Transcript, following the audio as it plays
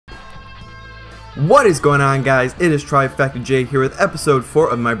What is going on, guys? It is Trifecta J here with episode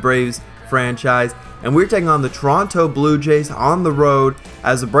 4 of my Braves franchise, and we're taking on the Toronto Blue Jays on the road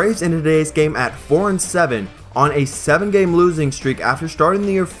as the Braves ended today's game at 4-7 on a 7-game losing streak after starting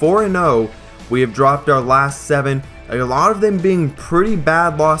the year 4-0. We have dropped our last 7, a lot of them being pretty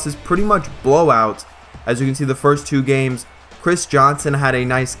bad losses, pretty much blowouts. As you can see, the first 2 games, Chris Johnson had a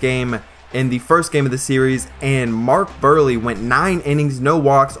nice game in the first game of the series, and Mark Buehrle went 9 innings, no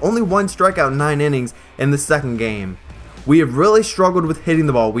walks, only 1 strikeout in 9 innings in the second game. We have really struggled with hitting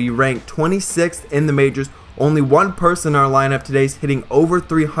the ball. We ranked 26th in the majors. Only one person in our lineup today is hitting over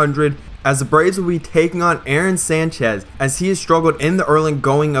 300, as the Braves will be taking on Aaron Sanchez, as he has struggled in the early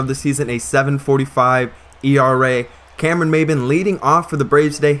going of the season, a 7.45 ERA. Cameron Maybin leading off for the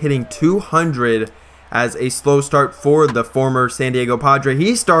Braves today, hitting 200. As a slow start for the former San Diego Padre.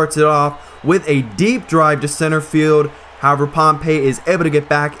 He starts it off with a deep drive to center field. However, Pompey is able to get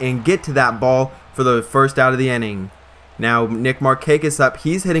back and get to that ball for the first out of the inning. Now Nick Markakis up.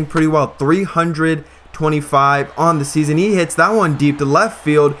 He's hitting pretty well, 325 on the season. He hits that one deep to left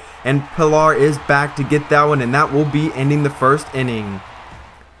field, and Pilar is back to get that one, and that will be ending the first inning.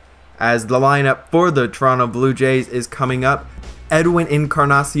 As the lineup for the Toronto Blue Jays is coming up, Edwin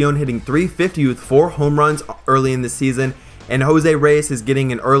Encarnacion hitting 350 with 4 home runs early in the season, and Jose Reyes is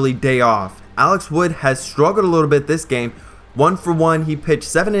getting an early day off. Alex Wood has struggled a little bit this game. 1 for 1, he pitched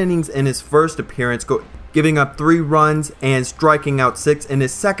 7 innings in his first appearance, giving up 3 runs and striking out 6. In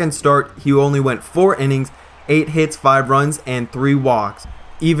his second start, he only went 4 innings, 8 hits, 5 runs, and 3 walks.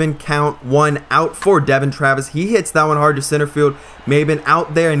 Even count 1 out for Devin Travis. He hits that one hard to center field. Maybin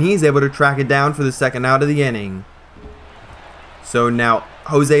out there, and he's able to track it down for the second out of the inning. So now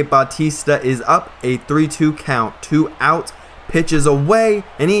Jose Bautista is up, a 3-2 count, 2 outs, pitches away,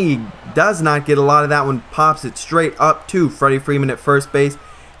 and he does not get a lot of that one, pops it straight up to Freddie Freeman at first base,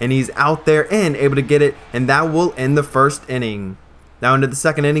 and he's out there and able to get it, and that will end the first inning. Now into the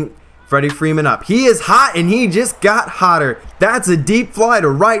second inning, Freddie Freeman up. He is hot, and he just got hotter. That's a deep fly to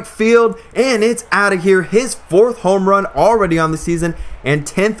right field, and it's out of here. His 4th home run already on the season, and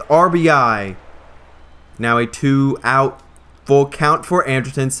 10th RBI. Now a 2-out full count for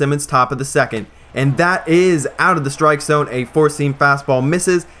Anderson Simmons, top of the second, and that is out of the strike zone. A 4-seam fastball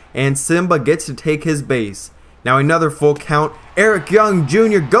misses, and Simba gets to take his base. Now another full count. Eric Young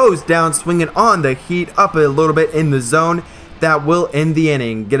Jr. goes down swinging on the heat, up a little bit in the zone. That will end the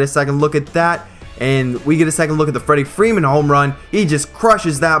inning. Get a second look at that, and we get a second look at the Freddie Freeman home run. He just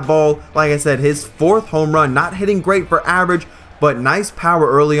crushes that ball. Like I said, his 4th home run, not hitting great for average, but nice power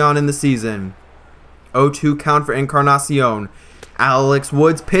early on in the season. 0-2 count for Encarnacion. Alex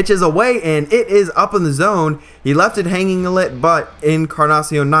Woods pitches away, and it is up in the zone. He left it hanging a lit, but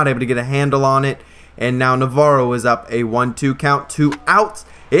Encarnacion not able to get a handle on it. And now Navarro is up, a 1-2 count, 2 outs.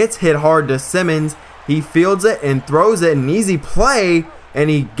 It's hit hard to Simmons. He fields it and throws it, an easy play, and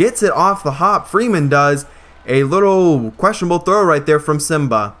he gets it off the hop. Freeman does. A little questionable throw right there from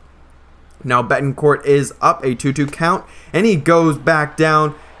Simba. Now Bethancourt is up, a 2-2 count, and he goes back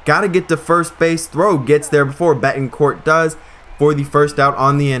down. Got to get to first base. Throw gets there before Bethancourt does for the first out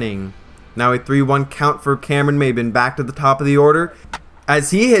on the inning. Now a 3-1 count for Cameron Maybin, back to the top of the order. As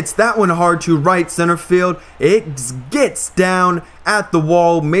he hits that one hard to right center field, it gets down at the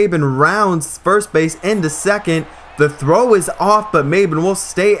wall. Maybin rounds first base into second. The throw is off, but Maybin will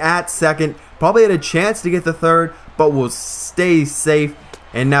stay at second. Probably had a chance to get the third, but will stay safe.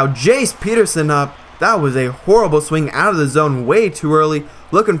 And now Jace Peterson up. That was a horrible swing out of the zone way too early,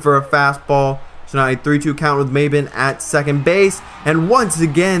 looking for a fastball. So now a 3-2 count with Maybin at second base. And once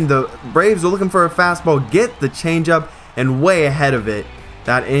again, the Braves are looking for a fastball, get the changeup, and way ahead of it.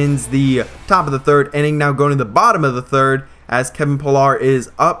 That ends the top of the 3rd inning. Now going to the bottom of the 3rd, as Kevin Pilar is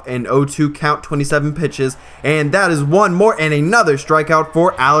up, an 0-2 count, 27 pitches. And that is one more, and another strikeout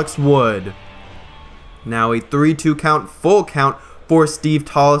for Alex Wood. Now a 3-2 count, full count for Steve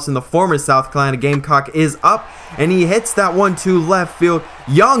Tolleson, the former South Carolina Gamecock, is up, and he hits that one to left field.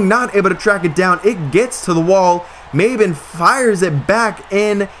 Young not able to track it down. It gets to the wall. Maybin fires it back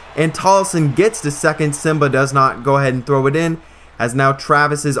in, and Tolleson gets to second. Simba does not go ahead and throw it in, as now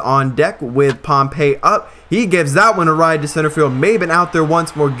Travis is on deck with Pompey up. He gives that one a ride to center field. Maybin out there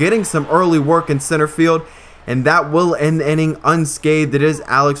once more, getting some early work in center field, and that will end the inning unscathed. It is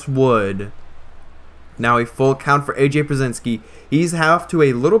Alex Wood. Now a full count for AJ Pierzynski. He's off to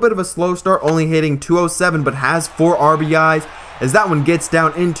a little bit of a slow start, only hitting 207, but has 4 RBIs, as that one gets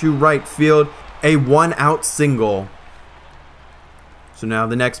down into right field, a 1-out single. So now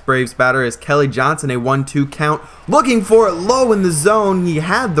the next Braves batter is Kelly Johnson, a 1-2 count, looking for it low in the zone. He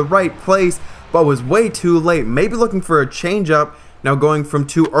had the right place, but was way too late. Maybe looking for a changeup. Now going from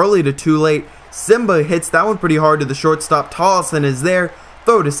too early to too late. Simba hits that one pretty hard to the shortstop. Tollison is there.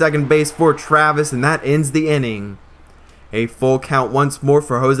 Throw to second base for Travis, and that ends the inning. A full count once more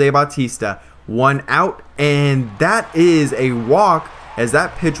for Jose Bautista. 1 out, and that is a walk, as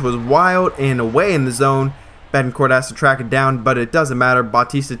that pitch was wild and away in the zone. Bethancourt has to track it down, but it doesn't matter.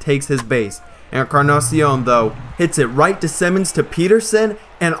 Bautista takes his base. Encarnacion, though, hits it right to Simmons to Peterson,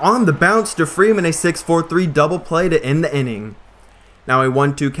 and on the bounce to Freeman, a 6-4-3 double play to end the inning. Now a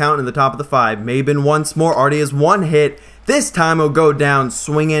 1-2 count in the top of the 5. Maben once more, already has 1 hit. This time he'll go down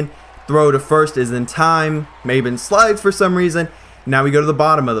swinging. Throw to first is in time. Maben slides for some reason. Now we go to the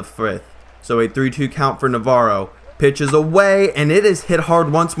bottom of the 5th. So a 3-2 count for Navarro. Pitches away, and it is hit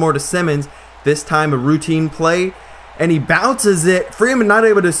hard once more to Simmons. This time a routine play, and he bounces it. Freeman not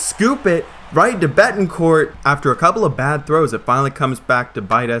able to scoop it right to Bethancourt. After a couple of bad throws, it finally comes back to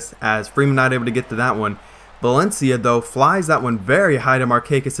bite us, as Freeman not able to get to that one. Valencia, though, flies that one very high to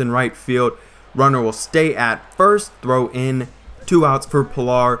Markakis in right field. Runner will stay at first. Throw in. 2 outs for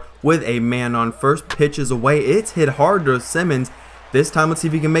Pilar with a man on first. Pitches away. It's hit hard to Simmons. This time, let's see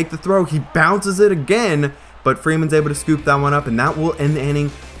if he can make the throw. He bounces it again, but Freeman's able to scoop that one up, and that will end the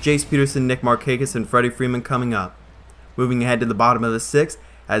inning. Jace Peterson, Nick Markakis, and Freddie Freeman coming up. Moving ahead to the bottom of the 6th,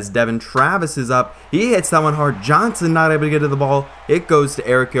 as Devin Travis is up. He hits that one hard. Johnson not able to get to the ball. It goes to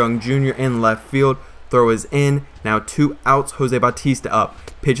Eric Young Jr. in left field. Throw is in. Now 2 outs. Jose Bautista up.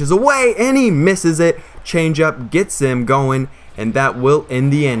 Pitches away, and he misses it. Changeup gets him going, and that will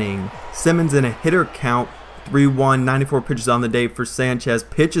end the inning. Simmons in a hitter count. 3-1, 94 pitches on the day for Sanchez.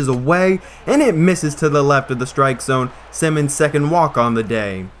 Pitches away, and it misses to the left of the strike zone. Simmons' second walk on the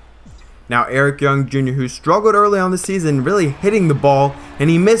day. Now Eric Young Jr., who struggled early on the season, really hitting the ball, and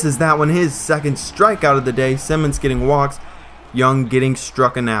he misses that one. His second strikeout of the day. Simmons getting walks. Young getting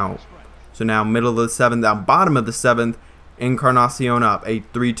struck out. So now middle of the 7th, down bottom of the 7th, Encarnacion up. A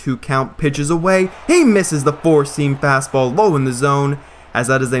 3-2 count. Pitches away. He misses the 4-seam fastball low in the zone, as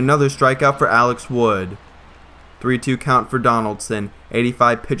that is another strikeout for Alex Wood. 3-2 count for Donaldson.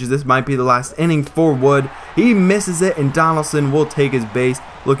 85 pitches. This might be the last inning for Wood. He misses it, and Donaldson will take his base,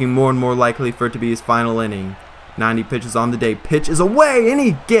 looking more and more likely for it to be his final inning. 90 pitches on the day. Pitch is away, and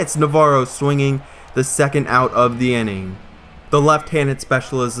he gets Navarro swinging, the second out of the inning. The left-handed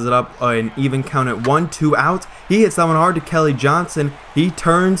specialist is up an even count at 1-2 outs. He hits that one hard to Kelly Johnson. He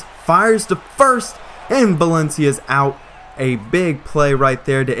turns, fires to first, and Valencia's out. A big play right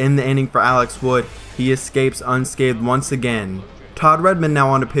there to end the inning for Alex Wood. He escapes unscathed once again. Todd Redmond now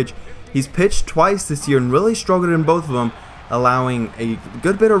on to pitch. He's pitched twice this year and really struggled in both of them, allowing a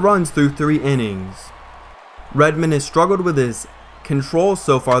good bit of runs through 3 innings. Redmond has struggled with his control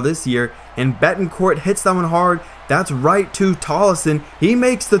so far this year, and Bethancourt hits that one hard. That's right to Tollison. He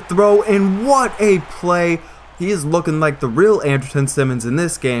makes the throw, and what a play. He is looking like the real Anderson Simmons in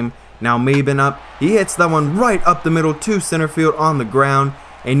this game. Now Maben up. He hits that one right up the middle to center field on the ground.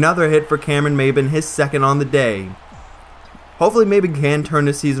 Another hit for Cameron Maben, his second on the day. Hopefully Maben can turn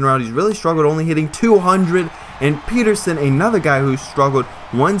this season around. He's really struggled, only hitting 200. And Peterson, another guy who's struggled,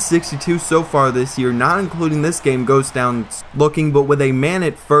 162 so far this year, not including this game, goes down looking, but with a man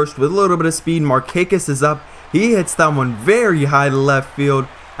at first with a little bit of speed. Markakis is up. He hits that one very high to left field.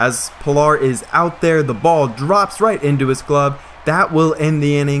 As Pilar is out there, the ball drops right into his glove. That will end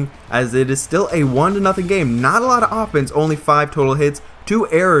the inning, as it is still a 1-0 game. Not a lot of offense, only 5 total hits,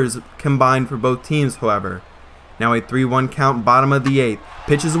 2 errors combined for both teams, however. Now a 3-1 count, bottom of the 8th.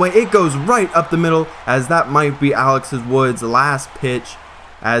 Pitches away, it goes right up the middle, as that might be Alex Wood's last pitch.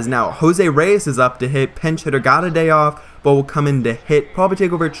 As now Jose Reyes is up to hit. Pinch hitter got a day off, but will come in to hit. Probably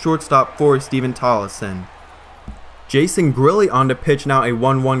take over at shortstop for Steven Tollison. Jason Grilli on to pitch now, a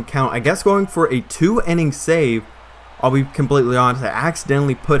 1-1 count. I guess going for a 2-inning save. I'll be completely honest, I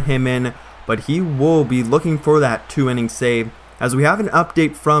accidentally put him in, but he will be looking for that 2-inning save. As we have an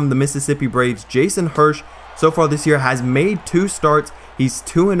update from the Mississippi Braves, Jason Hirsch so far this year has made 2 starts. He's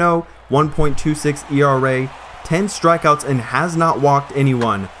 2-0, 1.26 ERA, 10 strikeouts, and has not walked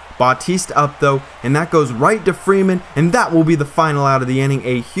anyone. Bautista up though, and that goes right to Freeman, and that will be the final out of the inning.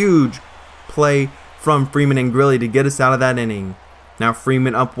 A huge play from Freeman and Grilli to get us out of that inning. Now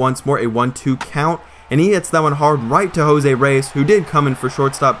Freeman up once more, a 1-2 count. And he hits that one hard right to Jose Reyes, who did come in for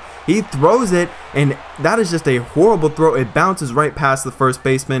shortstop. He throws it, and that is just a horrible throw. It bounces right past the first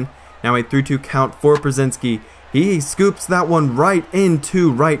baseman. Now a 3-2 count for Przinski. He scoops that one right into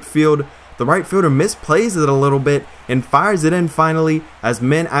right field. The right fielder misplays it a little bit and fires it in finally, as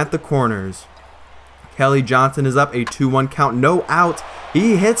men at the corners. Kelly Johnson is up, a 2-1 count, no outs.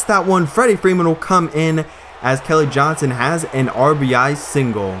 He hits that one. Freddie Freeman will come in, as Kelly Johnson has an RBI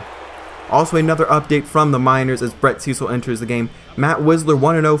single. Also another update from the minors as Brett Cecil enters the game. Matt Wisler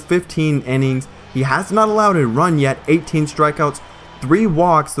 1-0, 15 innings. He has not allowed a run yet, 18 strikeouts, 3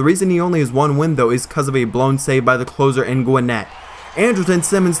 walks. The reason he only has 1 win though is because of a blown save by the closer in Gwinnett. Andrelton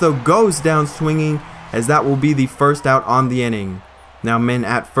Simmons though goes down swinging, as that will be the first out on the inning. Now men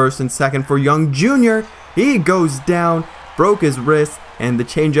at first and second for Young Jr. He goes down, broke his wrist, and the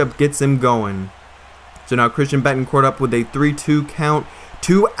changeup gets him going. So now Christian Bethancourt up with a 3-2 count,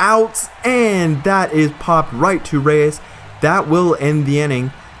 2 outs, and that is popped right to Reyes. That will end the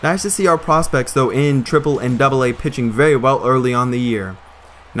inning. Nice to see our prospects though in Triple and AA pitching very well early on the year.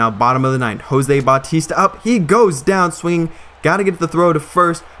 Now bottom of the ninth, Jose Bautista up, he goes down swinging, gotta get the throw to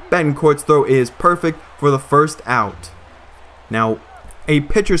first. Bethancourt's throw is perfect for the first out. Now a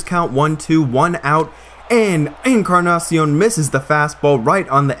pitcher's count, 1-2, 1 out, and Encarnacion misses the fastball right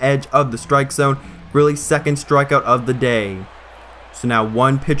on the edge of the strike zone. Grilli's second strikeout of the day. So now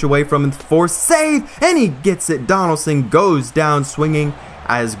 1 pitch away from his fourth save, and he gets it. Donaldson goes down swinging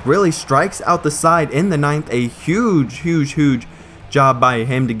as Grilli strikes out the side in the ninth. A huge job by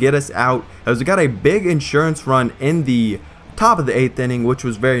him to get us out, as we got a big insurance run in the top of the 8th inning, which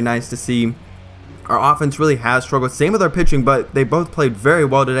was very nice to see. Our offense really has struggled, same with our pitching, but they both played very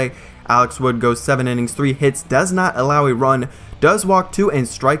well today. Alex Wood goes 7 innings, 3 hits, does not allow a run, does walk 2, and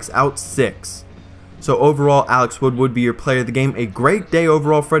strikes out 6. So overall, Alex Wood would be your player of the game. A great day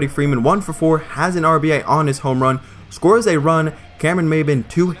overall. Freddie Freeman 1 for 4, has an RBI on his home run, scores a run. Cameron Maybin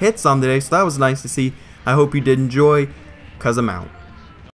 2 hits on the day, so that was nice to see. I hope you did enjoy, 'cause I'm out.